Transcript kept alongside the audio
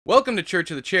Welcome to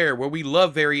Church of the Chair, where we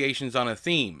love variations on a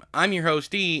theme. I'm your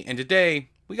host E, and today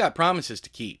we got promises to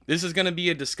keep. This is going to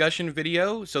be a discussion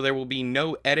video, so there will be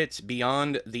no edits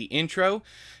beyond the intro.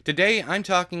 Today I'm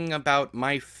talking about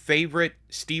my favorite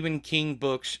Stephen King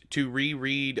books to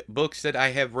reread, books that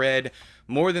I have read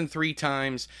more than 3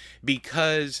 times,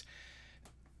 because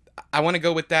I want to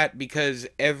go with that because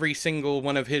every single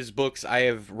one of his books I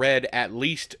have read at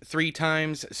least 3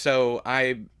 times, so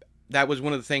that was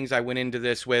one of the things I went into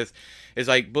this with, is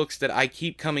like books that I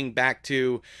keep coming back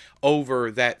to over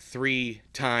that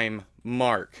 3-time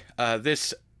mark.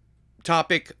 This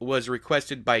topic was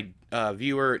requested by a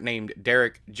viewer named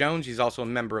Derek Jones. He's also a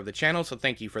member of the channel, so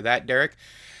thank you for that, Derek.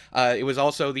 It was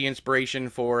also the inspiration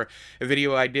for a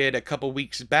video I did a couple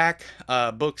weeks back,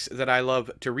 books that I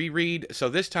love to reread. So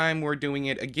this time we're doing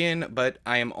it again, but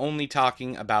I am only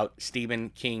talking about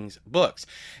Stephen King's books.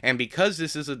 And because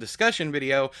this is a discussion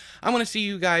video, I want to see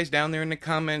you guys down there in the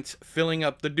comments filling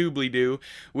up the doobly-doo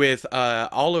with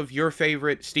all of your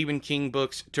favorite Stephen King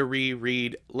books to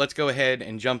reread. Let's go ahead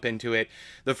and jump into it.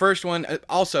 The first one,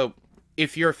 also,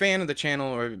 if you're a fan of the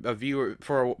channel or a viewer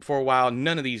for a while,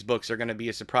 none of these books are going to be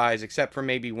a surprise, except for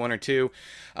maybe 1 or 2.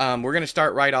 We're going to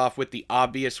start right off with the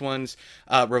obvious ones.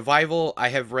 Revival, I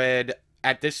have read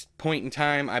at this point in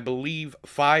time, I believe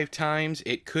 5 times.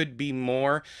 It could be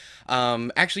more.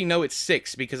 Actually, no, it's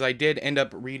 6, because I did end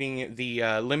up reading the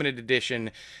limited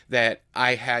edition that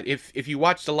I had. If you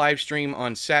watched the live stream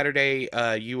on Saturday,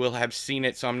 you will have seen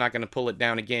it, so I'm not going to pull it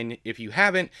down again. If you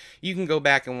haven't, you can go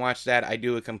back and watch that. I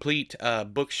do a complete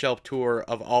bookshelf tour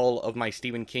of all of my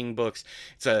Stephen King books.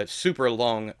 It's a super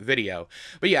long video.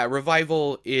 But yeah,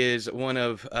 Revival is one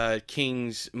of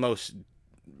King's most...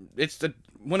 It's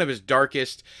one of his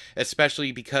darkest,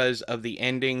 especially because of the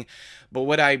ending. But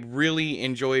what I really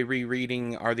enjoy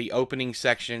rereading are the opening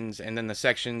sections, and then the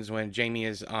sections when Jamie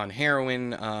is on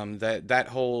heroin. That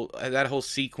whole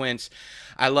sequence,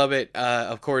 I love it.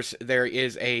 Of course, there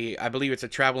is I believe it's a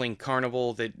traveling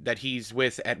carnival that he's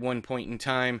with at one point in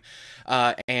time,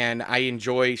 and I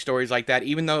enjoy stories like that.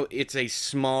 Even though it's a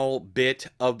small bit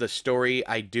of the story,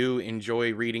 I do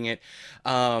enjoy reading it.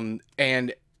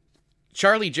 And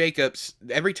Charlie Jacobs,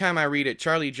 every time I read it,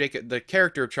 the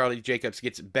character of Charlie Jacobs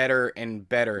gets better and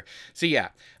better. So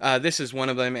yeah, this is one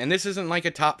of them, and this isn't like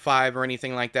a top 5 or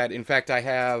anything like that. In fact, I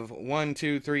have 1,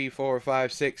 2, 3, 4,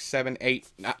 5, 6, 7,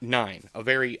 8, 9, a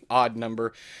very odd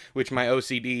number, which my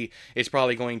OCD is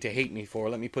probably going to hate me for.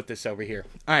 Let me put this over here.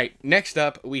 All right, next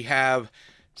up we have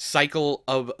Cycle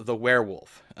of the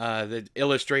Werewolf,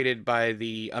 illustrated by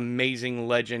the amazing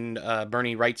legend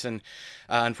Bernie Wrightson.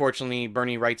 Unfortunately,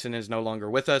 Bernie Wrightson is no longer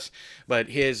with us, but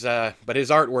his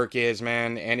artwork is,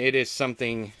 man, and it is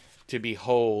something to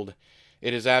behold.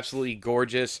 It is absolutely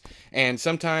gorgeous, and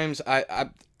sometimes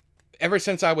ever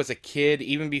since I was a kid,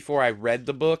 even before I read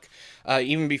the book,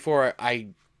 even before I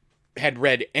had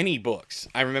read any books,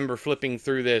 I remember flipping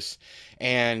through this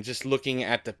and just looking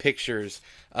at the pictures.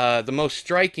 The most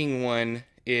striking one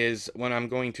is one I'm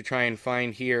going to try and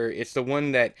find here. It's the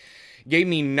one that gave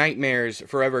me nightmares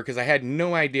forever, because I had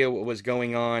no idea what was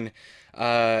going on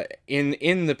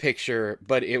in the picture,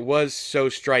 but it was so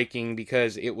striking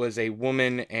because it was a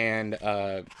woman and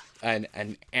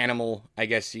an animal, I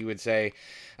guess you would say.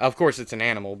 Of course it's an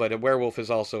animal, but a werewolf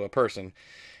is also a person.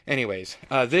 Anyways,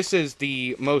 this is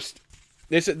the most...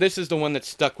 This is the one that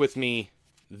stuck with me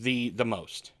the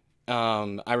most.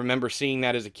 I remember seeing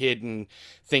that as a kid and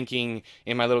thinking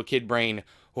in my little kid brain,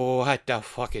 oh, what the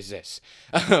fuck is this?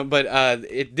 But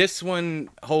this one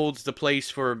holds the place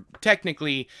for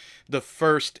technically the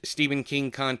first Stephen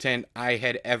King content I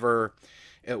had ever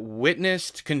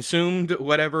witnessed, consumed,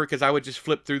 whatever, because I would just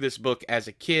flip through this book as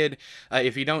a kid.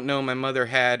 If you don't know, my mother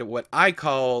had what I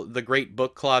call the great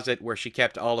book closet, where she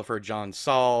kept all of her John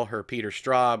Saul, her Peter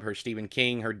Straub, her Stephen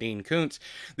King, her Dean Koontz.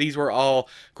 These were all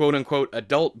quote-unquote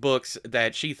adult books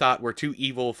that she thought were too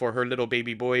evil for her little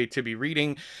baby boy to be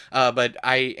reading, but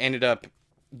I ended up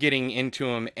getting into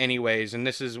them anyways, and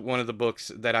this is one of the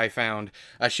books that I found.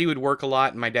 She would work a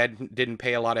lot, and my dad didn't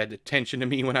pay a lot of attention to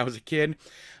me when I was a kid,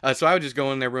 so I would just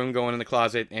go in their room, go in the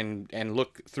closet, and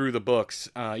look through the books,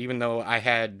 even though I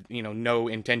had, no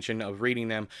intention of reading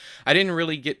them. I didn't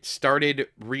really get started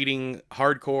reading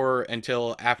hardcore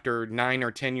until after 9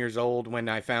 or 10 years old, when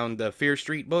I found the Fear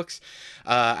Street books.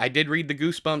 I did read the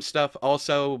Goosebumps stuff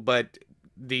also, but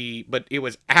it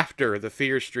was after the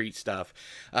Fear Street stuff,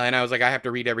 and I was like, I have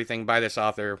to read everything by this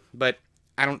author. But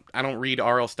I don't read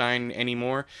R.L. Stine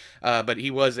anymore, but he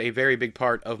was a very big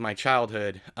part of my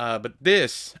childhood. But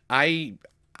this, I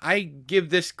I give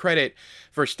this credit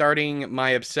for starting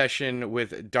my obsession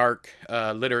with dark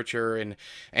literature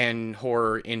and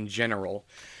horror in general.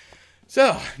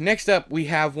 So, next up, we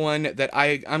have one that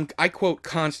I quote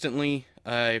constantly.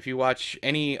 If you watch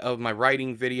any of my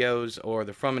writing videos or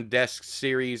the From a Desk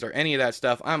series or any of that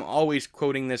stuff, I'm always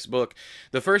quoting this book.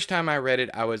 The first time I read it,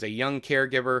 I was a young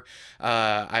caregiver.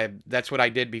 That's what I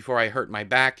did before I hurt my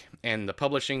back, and the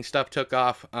publishing stuff took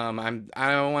off. I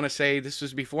don't want to say this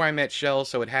was before I met Shell,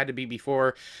 so it had to be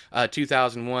before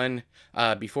 2001,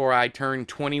 before I turned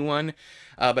 21.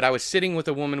 But I was sitting with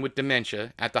a woman with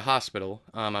dementia at the hospital.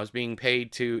 I was being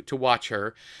paid to watch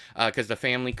her because the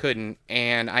family couldn't,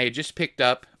 and I had just picked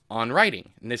up On Writing,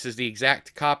 and this is the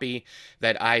exact copy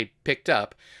that I picked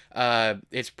up.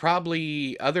 It's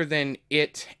probably, other than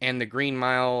it and The Green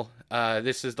Mile,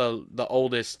 this is the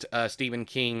oldest Stephen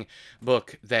King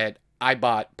book that I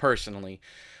bought personally,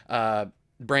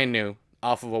 brand new,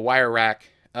 off of a wire rack.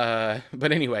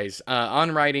 But anyways,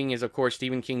 On Writing is, of course,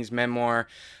 Stephen King's memoir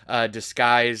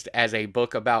disguised as a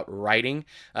book about writing.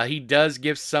 He does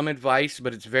give some advice,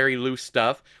 but it's very loose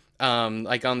stuff.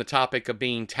 Like on the topic of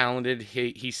being talented,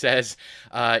 he says,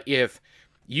 if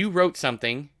you wrote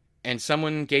something and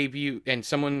someone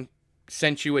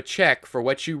sent you a check for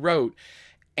what you wrote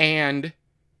and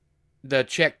the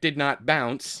check did not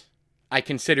bounce, I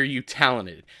consider you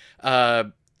talented.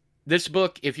 This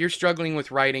book, if you're struggling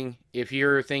with writing, if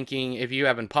you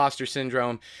have imposter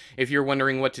syndrome, if you're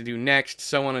wondering what to do next,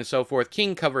 so on and so forth,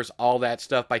 King covers all that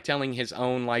stuff by telling his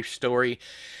own life story.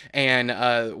 And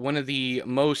one of the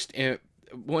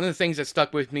things that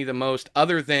stuck with me the most,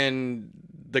 other than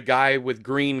the guy with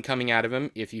green coming out of him,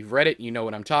 if you've read it, you know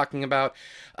what I'm talking about,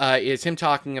 is him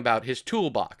talking about his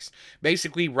toolbox.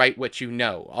 Basically, write what you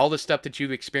know. All the stuff that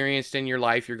you've experienced in your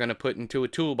life, you're going to put into a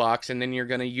toolbox, and then you're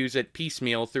going to use it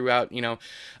piecemeal throughout,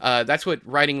 that's what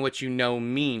writing what you know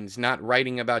means. Not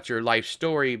writing about your life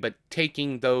story, but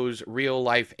taking those real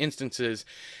life instances,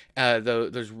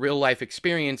 those real life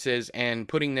experiences, and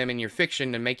putting them in your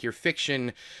fiction to make your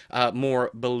fiction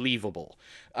more believable.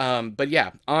 But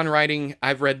yeah, On Writing,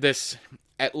 I've read this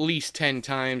at least 10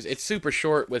 times. It's super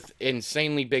short with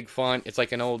insanely big font. It's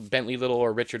like an old Bentley Little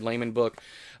or Richard Lehman book.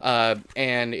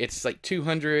 And it's like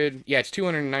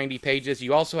 290 pages.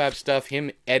 You also have stuff,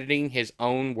 him editing his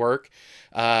own work.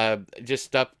 Just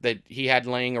stuff that he had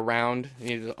laying around,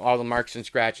 all the marks and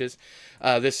scratches.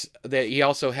 He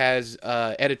also has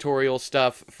editorial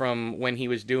stuff from when he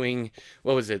was doing,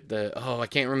 what was it? I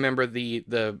can't remember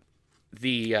the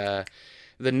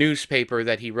newspaper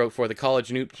that he wrote for, the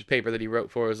college newspaper that he wrote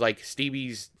for. It was like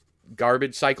Stevie's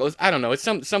Garbage Cycle. I don't know. It's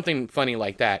something funny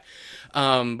like that.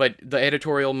 But the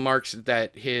editorial marks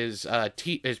that his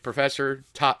professor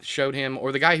showed him,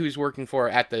 or the guy who was working for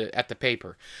at the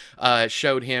paper,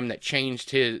 showed him, that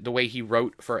changed the way he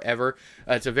wrote forever.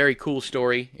 It's a very cool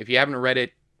story. If you haven't read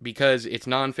it, because it's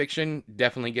nonfiction,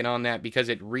 definitely get on that, because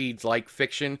it reads like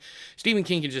fiction. Stephen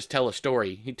King can just tell a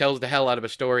story. He tells the hell out of a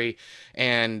story,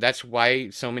 and that's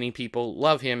why so many people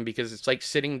love him, because it's like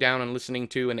sitting down and listening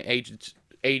to an aged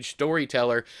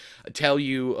storyteller tell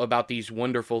you about these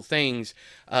wonderful things.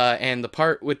 And the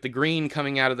part with the green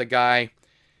coming out of the guy,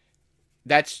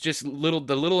 that's just the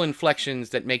little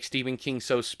inflections that make Stephen King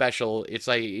so special. It's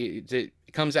like it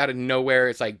comes out of nowhere.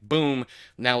 It's like, boom,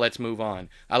 now let's move on.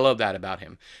 I love that about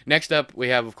him. Next up, we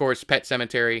have, of course, Pet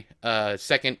Sematary,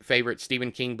 second favorite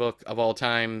Stephen King book of all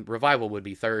time. Revival would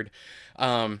be third.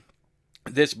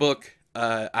 This book,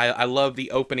 I love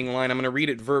the opening line. I'm going to read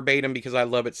it verbatim because I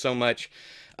love it so much.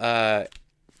 It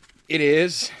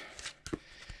is,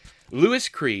 Louis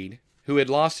Creed, who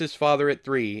had lost his father at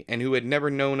 3 and who had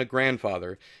never known a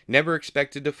grandfather, never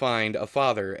expected to find a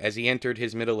father as he entered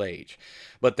his middle age.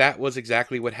 But that was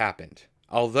exactly what happened.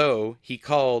 Although he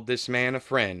called this man a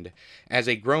friend, as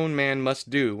a grown man must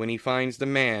do when he finds the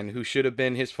man who should have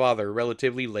been his father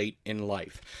relatively late in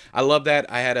life. I love that.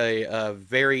 I had a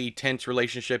very tense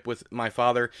relationship with my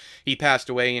father. He passed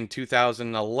away in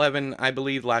 2011, I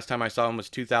believe. Last time I saw him was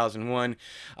 2001.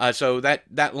 So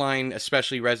that line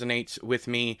especially resonates with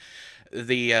me.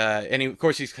 And of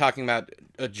course he's talking about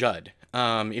Judd.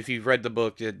 If you've read the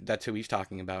book, that's who he's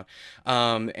talking about.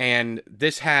 And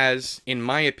this has, in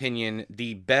my opinion,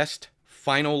 the best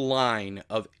final line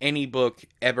of any book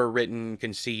ever written,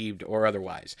 conceived, or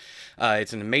otherwise.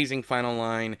 It's an amazing final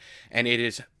line, and it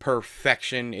is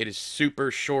perfection. It is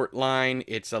super short line.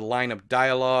 It's a line of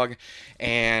dialogue,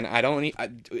 and I believe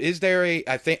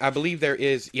there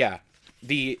is, yeah,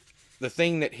 the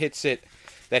thing that hits it,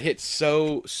 that hits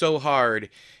so hard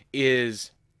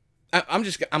is, I'm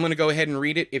going to go ahead and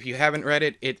read it. If you haven't read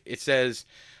it, it says,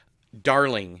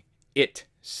 "Darling, it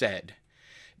said."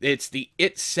 It's the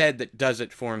 "it said" that does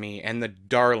it for me, and the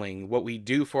darling, what we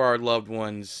do for our loved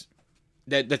ones.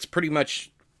 That's pretty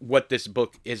much what this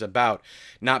book is about,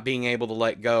 not being able to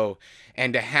let go,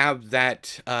 and to have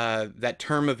that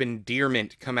term of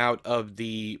endearment come out of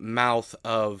the mouth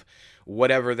of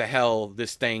whatever the hell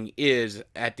this thing is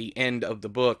at the end of the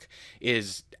book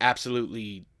is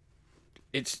absolutely,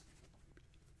 it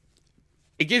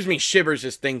gives me shivers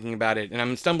just thinking about it, and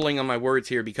I'm stumbling on my words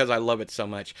here because I love it so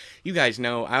much. You guys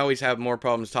know I always have more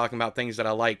problems talking about things that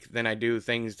I like than I do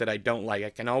things that I don't like. I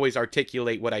can always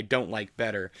articulate what I don't like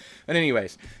better. But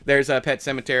anyways, there's Pet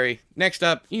Sematary. Next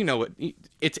up, you know what?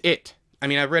 It's It. I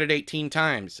mean, I've read it 18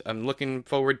 times. I'm looking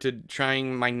forward to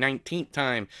trying my 19th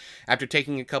time after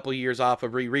taking a couple years off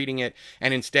of rereading it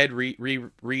and instead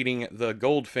rereading The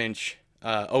Goldfinch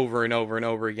over and over and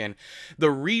over again. The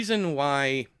reason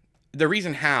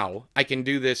how I can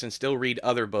do this and still read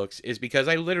other books is because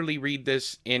I literally read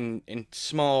this in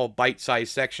small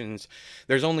bite-sized sections.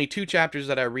 There's only 2 chapters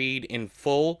that I read in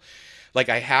full. Like,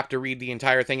 I have to read the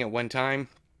entire thing at one time.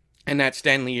 And that's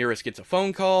Stanley Uris Gets a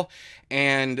Phone Call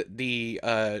and the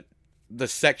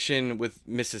section with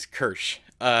Mrs. Kirsch.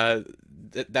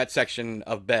 That section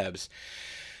of Bebs.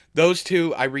 Those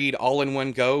 2 I read all in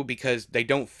one go because they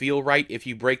don't feel right if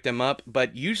you break them up,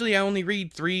 but usually I only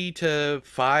read 3 to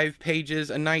 5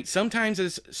 pages a night, sometimes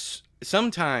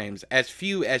as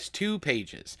few as 2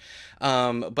 pages.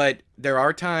 But there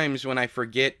are times when I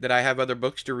forget that I have other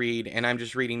books to read and I'm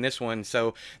just reading this one,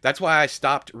 so that's why I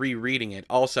stopped rereading it.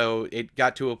 Also, it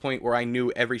got to a point where I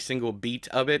knew every single beat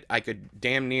of it. I could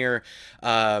damn near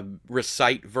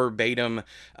recite verbatim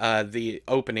the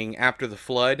opening After the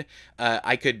Flood.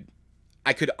 I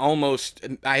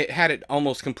had it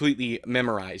almost completely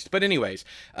memorized. But anyways,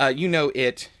 you know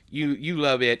it. You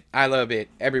love it. I love it.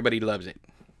 Everybody loves it.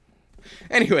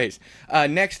 Anyways,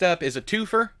 next up is a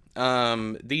twofer.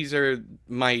 These are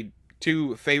my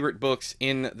 2 favorite books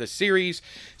in the series,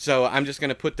 so I'm just going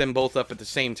to put them both up at the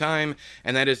same time,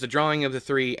 and that is The Drawing of the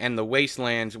Three and The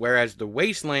Wastelands, whereas The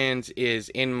Wastelands is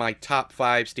in my top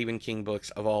 5 Stephen King books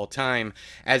of all time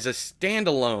as a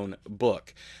standalone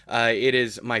book. It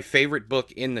is my favorite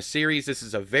book in the series. This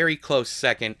is a very close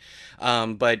second,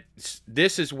 but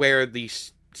this is where the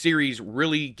series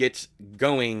really gets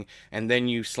going, and then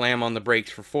you slam on the brakes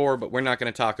for 4, but we're not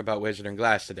going to talk about Wizard and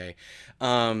Glass today.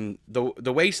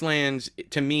 The Wastelands,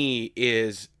 to me,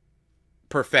 is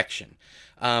perfection.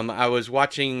 I was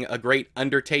watching A Great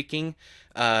Undertaking.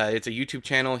 It's a YouTube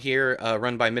channel here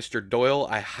run by Mr. Doyle.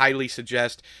 I highly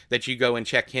suggest that you go and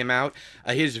check him out.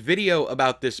 His video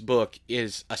about this book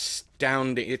is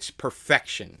astounding. It's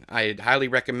perfection. I highly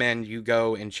recommend you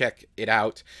go and check it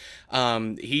out.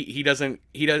 He's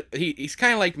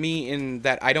kind of like me in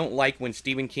that I don't like when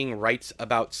Stephen King writes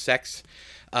about sex.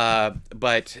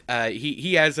 But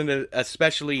he has an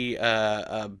especially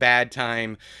bad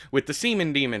time with the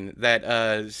semen demon that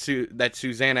that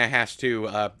Susanna has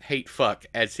to hate fuck,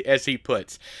 as he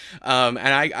puts. And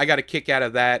I got a kick out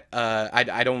of that.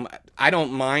 I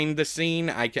don't mind the scene.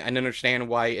 I can understand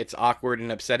why it's awkward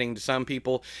and upsetting to some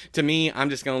people. To me, I'm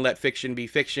just gonna let fiction be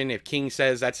fiction. If King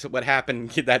says that's what happened,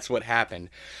 that's what happened.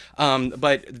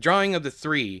 But Drawing of the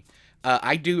Three.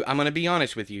 I'm going to be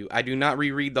honest with you, I do not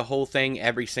reread the whole thing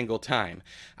every single time.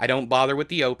 I don't bother with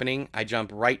the opening. I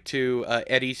jump right to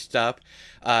Eddie's stuff,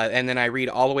 and then I read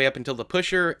all the way up until The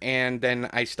Pusher, and then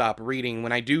I stop reading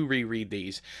when I do reread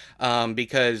these,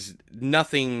 because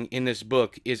nothing in this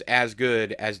book is as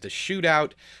good as the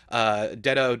shootout,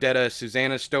 Detta Odetta,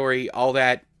 Susanna's story, all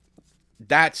that.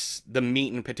 That's the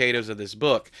meat and potatoes of this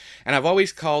book. And I've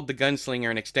always called The Gunslinger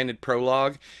an extended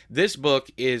prologue. This book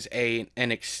is an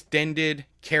extended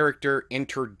character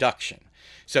introduction.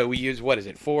 So we use, what is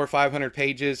it, 400 or 500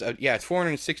 pages? Yeah, it's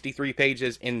 463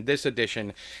 pages in this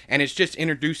edition, and it's just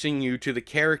introducing you to the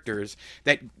characters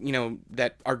that, you know,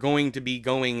 that are going to be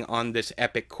going on this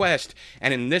epic quest.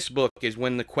 And in this book is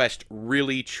when the quest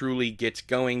really, truly gets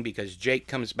going, because Jake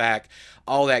comes back,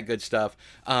 all that good stuff.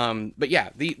 But yeah,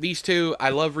 these 2,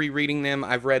 I love rereading them.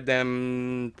 I've read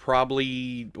them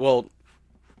probably, well,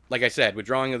 like I said, with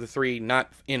Drawing of the Three,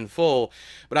 not in full,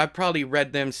 but I've probably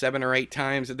read them 7 or 8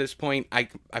 times at this point.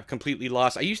 I've completely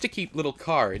lost. I used to keep little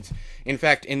cards. In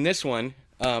fact, in this one,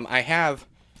 I have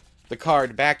the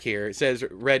card back here. It says,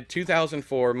 read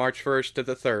 2004, March 1st to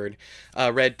the 3rd.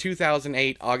 Read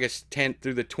 2008, August 10th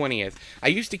through the 20th. I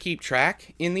used to keep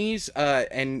track in these,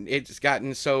 and it's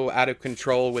gotten so out of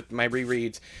control with my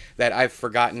rereads that I've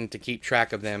forgotten to keep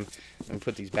track of them. I'm going to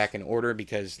put these back in order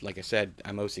because, like I said,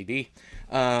 I'm OCD.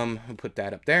 I'll put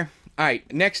that up there. All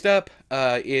right, next up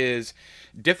is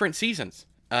Different Seasons.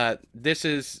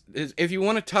 If you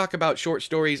want to talk about short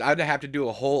stories, I'd have to do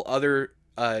a whole other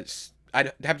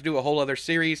I'd have to do a whole other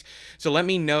series. So let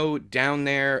me know down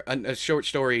there. Short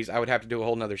stories, I would have to do a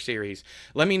whole nother series.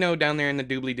 Let me know down there in the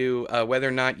doobly-doo whether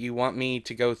or not you want me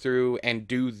to go through and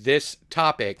do this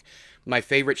topic, my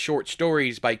favorite short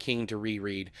stories by King to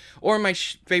reread, or my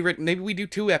favorite, maybe we do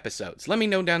 2 episodes. Let me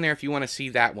know down there if you want to see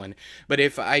that one. But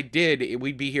if I did,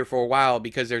 we'd be here for a while,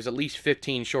 because there's at least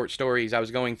 15 short stories. I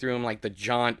was going through them, like the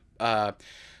Jaunt,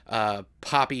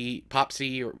 Popsy.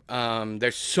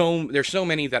 There's so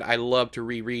many that I love to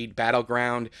reread.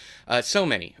 Battleground, so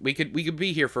many. We could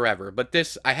be here forever. But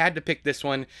this, I had to pick this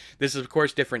one. This is of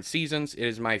course Different Seasons. It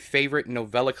is my favorite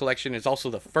novella collection. It's also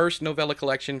the first novella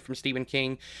collection from Stephen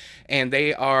King, and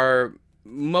they are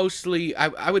mostly,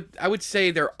 I would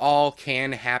say they're all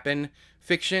can happen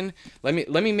fiction. Let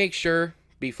me make sure.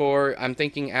 Before, I'm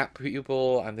thinking Apt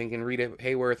Pupil, I'm thinking Rita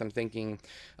Hayworth, I'm thinking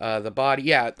The Body.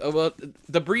 Yeah, well,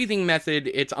 The Breathing Method,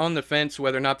 it's on the fence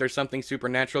whether or not there's something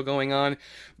supernatural going on,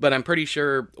 but I'm pretty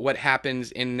sure what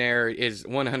happens in there is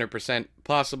 100%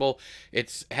 possible.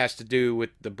 It has to do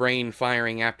with the brain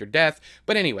firing after death.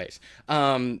 But anyways,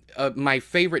 my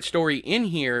favorite story in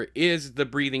here is The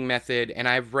Breathing Method, and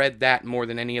I've read that more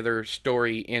than any other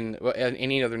story in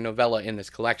any other novella in this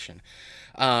collection.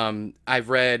 I've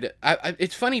read,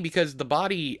 it's funny because The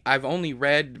Body I've only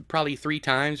read probably 3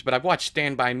 times, but I've watched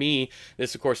Stand By Me.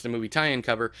 This, of course, the movie tie-in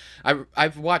cover.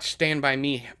 I've watched Stand By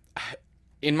Me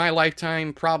in my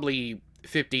lifetime probably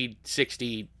 50,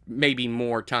 60, maybe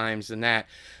more times than that.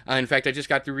 In fact, I just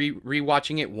got to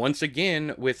rewatching it once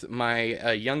again with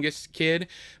my youngest kid.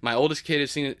 My oldest kid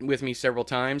has seen it with me several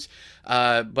times.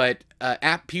 But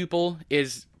Apt Pupil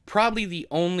is probably the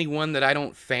only one that I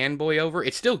don't fanboy over.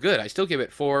 It's still good. I still give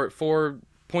it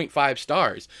 4.5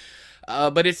 stars.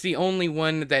 But it's the only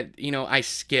one that, you know, I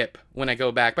skip when I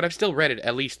go back. But I've still read it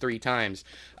at least 3 times.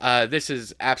 This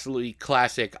is absolutely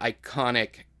classic,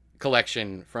 iconic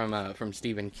collection from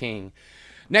Stephen King.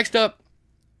 Next up,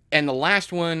 and the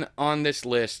last one on this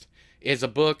list, is a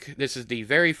book. This is the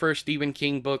very first Stephen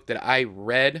King book that I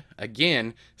read.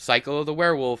 Again, Cycle of the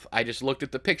Werewolf. I just looked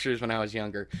at the pictures when I was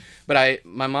younger. But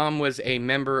my mom was a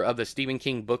member of the Stephen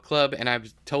King book club, and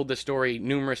I've told this story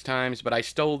numerous times, but I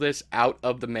stole this out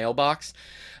of the mailbox.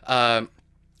 And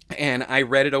I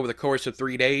read it over the course of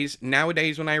 3 days.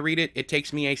 Nowadays, when I read it, it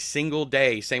takes me a single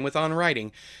day, same with On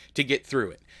Writing, to get through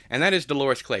it. And that is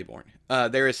Dolores Claiborne.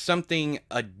 There is something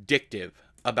addictive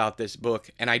about this book,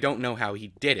 and I don't know how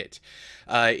he did it.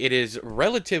 It is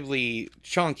relatively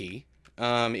chunky.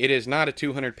 It is not a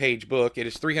 200-page book. It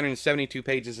is 372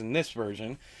 pages in this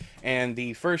version, and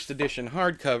the first edition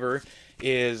hardcover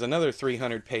is another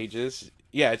 300 pages.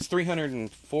 Yeah, it's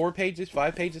 304 pages,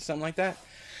 5 pages, something like that.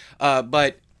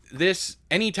 But this,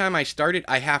 anytime I start it,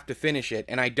 I have to finish it,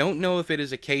 and I don't know if it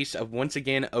is a case of, once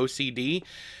again, OCD,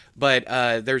 but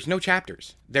there's no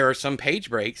chapters. There are some page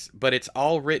breaks, but it's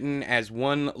all written as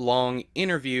one long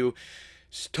interview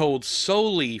told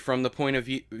solely from the point of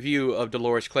view of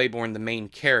Dolores Claiborne, the main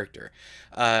character.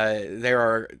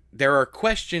 There are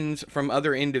questions from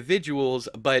other individuals,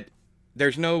 but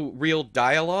there's no real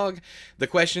dialogue. The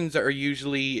questions are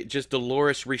usually just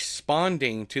Dolores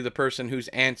responding to the person who's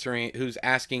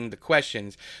asking the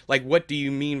questions. Like, what do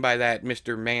you mean by that,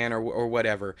 Mr. Man, or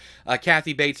whatever.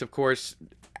 Kathy Bates, of course,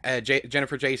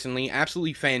 Jennifer Jason Leigh,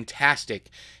 absolutely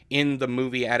fantastic in the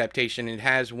movie adaptation. It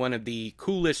has one of the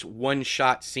coolest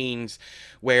one-shot scenes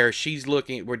where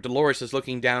Dolores is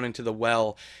looking down into the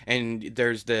well, and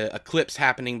there's the eclipse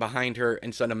happening behind her.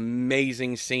 And it's an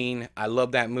amazing scene. I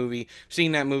love that movie.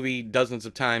 Seen that movie dozens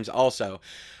of times also.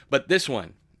 But this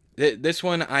one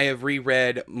I have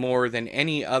reread more than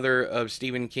any other of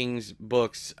Stephen King's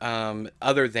books,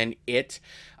 other than It.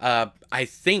 I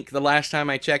think the last time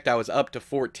I checked, I was up to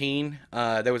 14.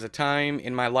 There was a time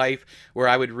in my life where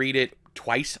I would read it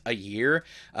twice a year,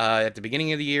 at the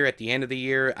beginning of the year, at the end of the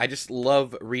year. I just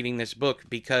love reading this book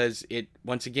because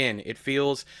once again, it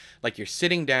feels like you're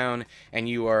sitting down and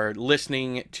you are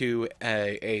listening to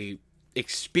a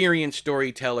experienced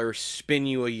storyteller spin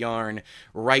you a yarn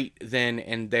right then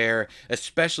and there.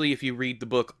 Especially if you read the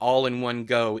book all in one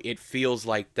go, it feels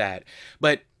like that.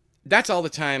 But that's all the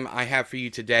time I have for you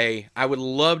today. I would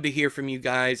love to hear from you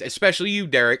guys, especially you,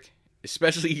 Derek.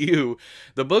 Especially you.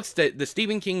 The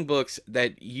Stephen King books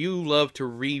that you love to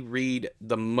reread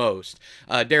the most.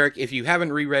 Derek, if you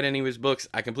haven't reread any of his books,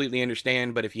 I completely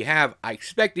understand. But if you have, I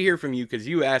expect to hear from you because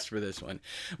you asked for this one.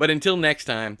 But until next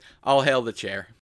time, all hail the chair.